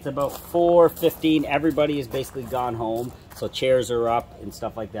day. It's about 4:15. Everybody is basically gone home. So chairs are up and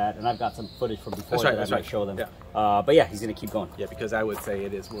stuff like that. And I've got some footage from before that I might show them. Yeah. But yeah, he's going to keep going. Yeah, because I would say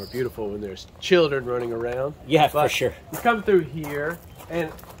it is more beautiful when there's children running around. Yeah, for sure. You come through here, and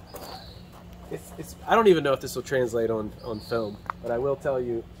it's I don't even know if this will translate on film, but I will tell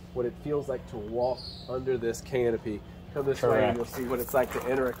you what it feels like to walk under this canopy. Come this way and you'll see what it's like to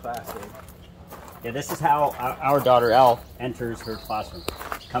enter a classroom. Yeah, this is how our daughter Elle enters her classroom.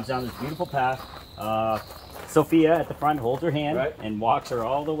 She comes down this beautiful path. Sophia at the front holds her hand and walks her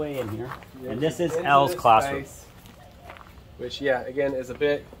all the way in here. Yeah, and this is Elle's classroom. Space, which, yeah, again, is a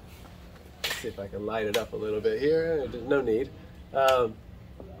bit, let's see if I can light it up a little bit here. There's no need.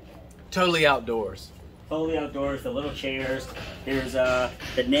 Totally outdoors. Totally outdoors, the little chairs. There's the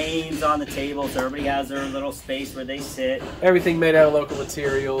names on the table, so everybody has their little space where they sit. Everything made out of local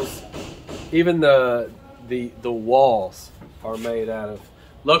materials. Even the walls are made out of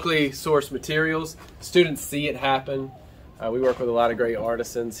locally sourced materials. Students see it happen. We work with a lot of great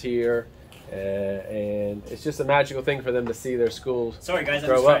artisans here, and it's just a magical thing for them to see their schools. Sorry guys,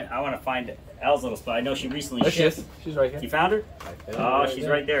 I want to find Elle's little spot. I know she recently shipped. She's right here. You found her? Oh, she's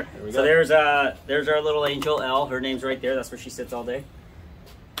right there. So there's our little angel, Elle. Her name's right there. That's where she sits all day.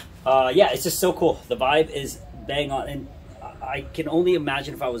 Yeah, it's just so cool. The vibe is bang on, and I can only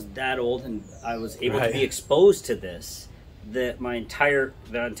imagine if I was that old and I was able to be exposed to this, that the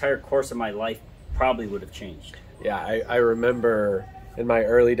entire course of my life probably would have changed. Yeah, I remember in my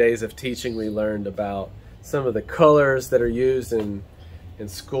early days of teaching, we learned about some of the colors that are used in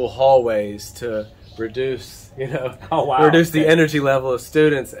school hallways to reduce, reduce the energy level of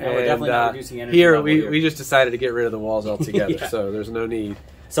students. No, we're definitely not reducing energy here level we just decided to get rid of the walls altogether, Yeah. so there's no need.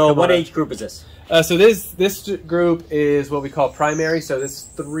 So what age group is this? So this group is what we call primary. So this is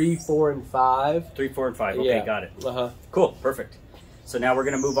 3, 4, and 5. 3, 4, and 5. Okay, Yeah. got it. Uh-huh. Cool, perfect. So now we're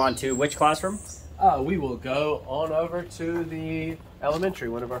going to move on to which classroom? We will go on over to the elementary,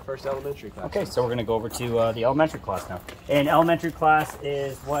 one of our first elementary classes. Okay, so we're going to go over to the elementary class now. And elementary class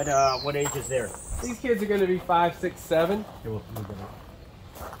is what age is there? These kids are going to be 5, 6, 7.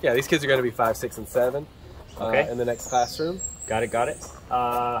 Yeah, these kids are going to be 5, 6, and 7 Okay. in the next classroom. Got it, got it.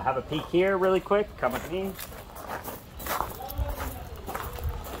 Have a peek here really quick. Come with me.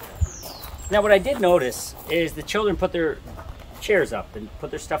 Now, what I did notice is the children put their chairs up and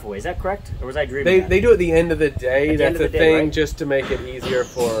put their stuff away. Is that correct? Or was I dreaming? They do it at the end of the day. At the end That's of a the day, thing, right? just to make it easier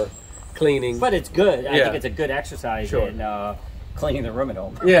for cleaning. But it's good. I Yeah. think it's a good exercise Sure. in cleaning the room at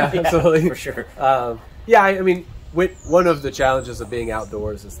home. Yeah, absolutely. For sure. Yeah, I mean, one of the challenges of being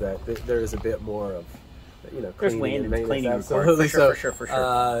outdoors is that there is a bit more of, There's cleaning and maintenance. cleaning Absolutely. required. For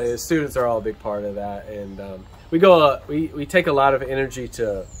sure. Students are all a big part of that, and we take a lot of energy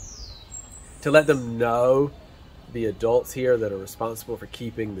to let them know the adults here that are responsible for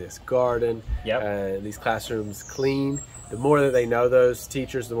keeping this garden and these classrooms clean. The more that they know those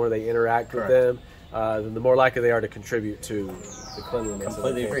teachers, the more they interact with them, then the more likely they are to contribute to the cleanliness.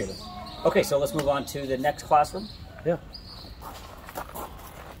 Completely of the agree. campus. Okay, so let's move on to the next classroom. Yeah.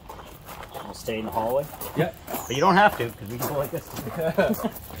 We'll stay in the hallway. Yeah. But you don't have to, because we can go like this.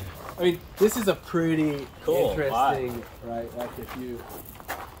 I mean, this is a pretty Cool. interesting, right? Like if you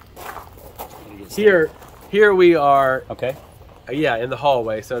here we are. Okay. Yeah, in the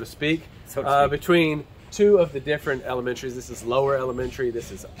hallway, so to speak, So to speak. between two of the different elementaries. This is lower elementary.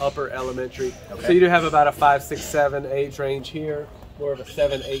 This is upper elementary. Okay. So you do have about a 5, 6, 7 age range here. More of a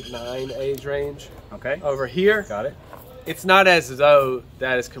 7, 8, 9 age range. Okay. Over here, Got it. it's not as though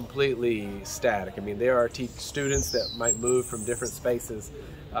that is completely static. I mean, there are students that might move from different spaces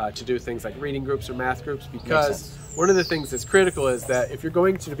to do things like reading groups or math groups, because one of the things that's critical is that if you're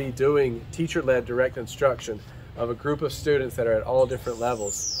going to be doing teacher-led direct instruction of a group of students that are at all different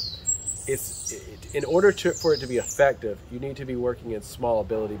levels, in order for it to be effective, you need to be working in small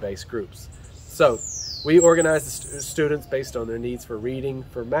ability-based groups. So we organize the students based on their needs for reading,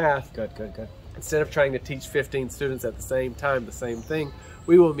 for math. Good. Instead of trying to teach 15 students at the same time the same thing,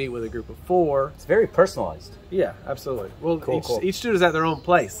 we will meet with a group of 4. It's very personalized. Yeah, absolutely. Well, Cool. each student's at their own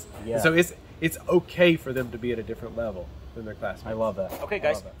place. Yeah. And so it's okay for them to be at a different level than their classmates. I love that. Okay,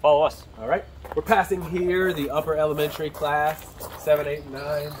 guys, follow us. All right. We're passing here the upper elementary class, 7, 8, and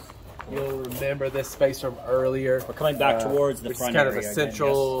 9. You'll remember this space from earlier. We're coming back towards the which front is kind of area a again,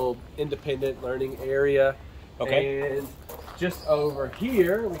 central independent learning area. Okay. And just over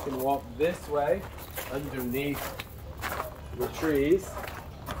here, we can walk this way underneath the trees.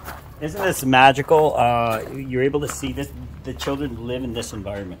 Isn't this magical? You're able to see this. The children live in this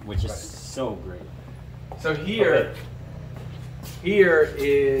environment, which is so great. So here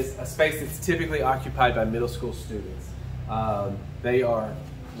is a space that's typically occupied by middle school students. They are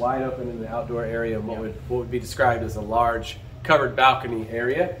wide open in the outdoor area, and what would be described as a large covered balcony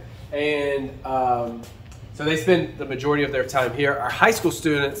area. And so they spend the majority of their time here. Our high school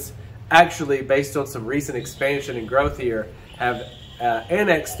students, actually, based on some recent expansion and growth here, have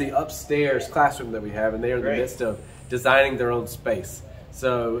annexed the upstairs classroom that we have, and they are in the midst of designing their own space.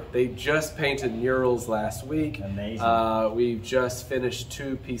 So they just painted murals last week. Amazing. We just finished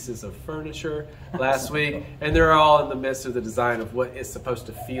 2 pieces of furniture last week, and they're all in the midst of the design of what it's supposed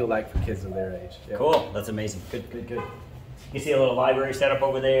to feel like for kids of their age. Yeah. Cool. That's amazing. Good. You see a little library set up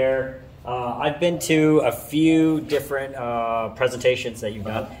over there. I've been to a few different presentations that you've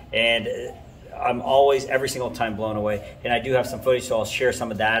done, and I'm always, every single time, blown away. And I do have some footage, so I'll share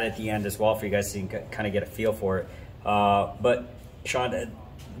some of that at the end as well for you guys so you can kind of get a feel for it. But Sean,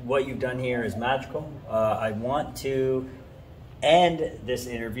 what you've done here is magical. I want to end this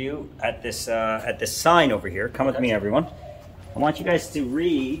interview at this sign over here. Come with me, everyone. I want you guys to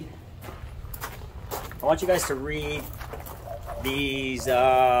read. These,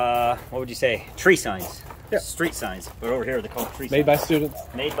 what would you say? Tree signs. Yeah. Street signs. But over here, they're called tree signs. Made by students.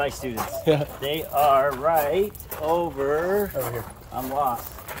 Made by students. Yeah. They are right over Over here. I'm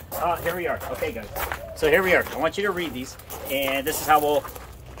lost. Here we are. Okay, guys. So here we are. I want you to read these, and this is how we'll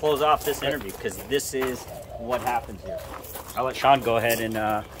close off this interview, because this is what happens here. I'll let Sean go ahead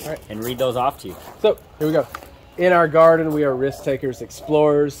and read those off to you. So here we go. In our garden, we are risk takers,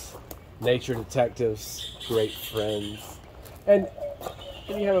 explorers, nature detectives, great friends. And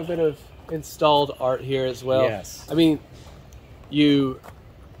And you have a bit of installed art here as well. Yes. I mean,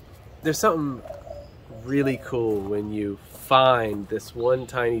 there's something really cool when you find this one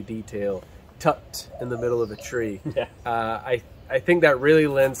tiny detail tucked in the middle of a tree. Yeah. I think that really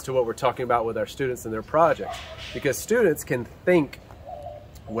lends to what we're talking about with our students and their projects, because students can think,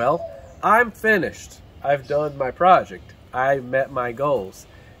 well, I'm finished. I've done my project. I met my goals.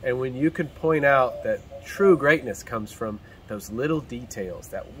 And when you can point out that true greatness comes from those little details,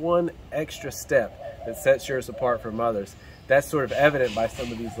 that one extra step that sets yours apart from others, that's sort of evident by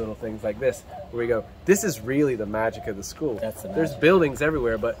some of these little things like this, where we go, this is really the magic of the school. That's the magic. There's buildings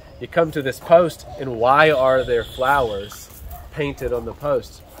everywhere, but you come to this post, and why are there flowers painted on the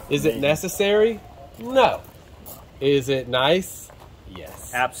post? Is it necessary? No. Is it nice?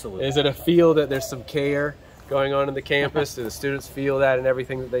 Yes. Absolutely. Is it a feel that there's some care going on in the campus? Do the students feel that in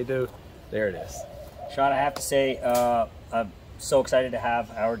everything that they do? There it is. Sean, I have to say, I'm so excited to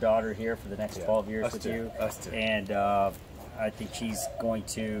have our daughter here for the next 12 years with you. Us too. And I think she's going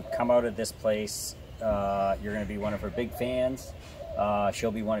to come out of this place. You're going to be one of her big fans.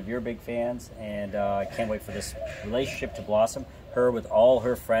 She'll be one of your big fans. And I can't wait for this relationship to blossom. Her with all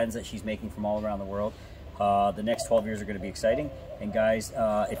her friends that she's making from all around the world. The next 12 years are going to be exciting. And guys,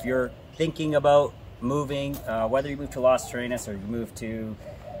 if you're thinking about moving, whether you move to Las Terrenas or you move to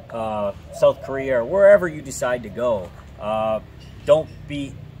South Korea or wherever you decide to go, don't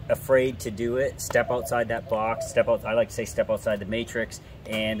be afraid to do it. Step outside that box. I like to say step outside the matrix,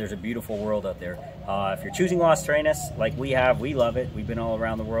 and there's a beautiful world out there. If you're choosing Las Terrenas, like we have, we love it. We've been all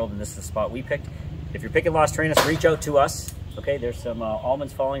around the world, and this is the spot we picked. If you're picking Las Terrenas, reach out to us. Okay, there's some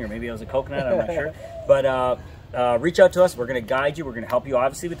almonds falling, or maybe it was a coconut, I'm not sure. But reach out to us. We're going to guide you. We're going to help you,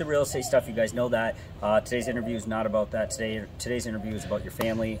 obviously, with the real estate stuff. You guys know that. Today's interview is not about that. Today's interview is about your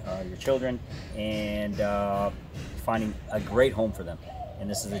family, your children, and finding a great home for them. And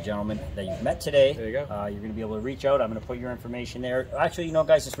this is a gentleman that you've met today. There you go. You're going to be able to reach out. I'm going to put your information there. Actually, you know,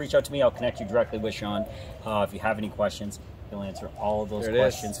 guys, just reach out to me. I'll connect you directly with Sean. If you have any questions, he'll answer all of those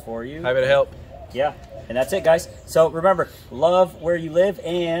questions for you. Happy to help. Yeah, and that's it, guys. So remember, love where you live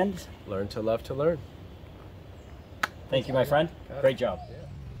and Learn to love to learn. thank you, my friend. Great job.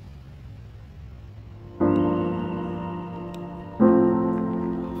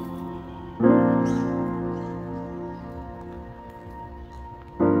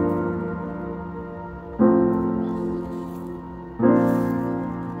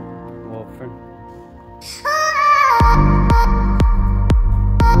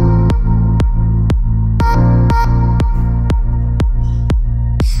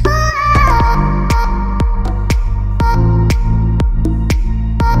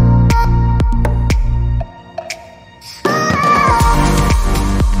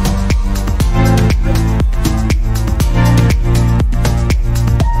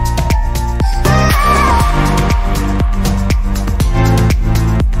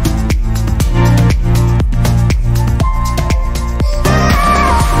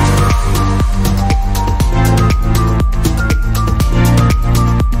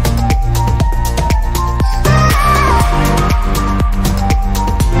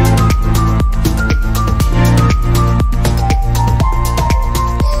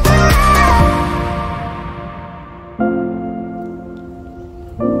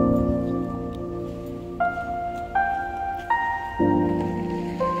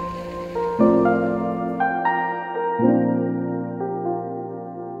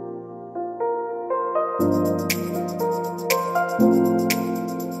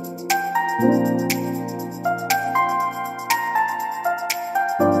 Thank you.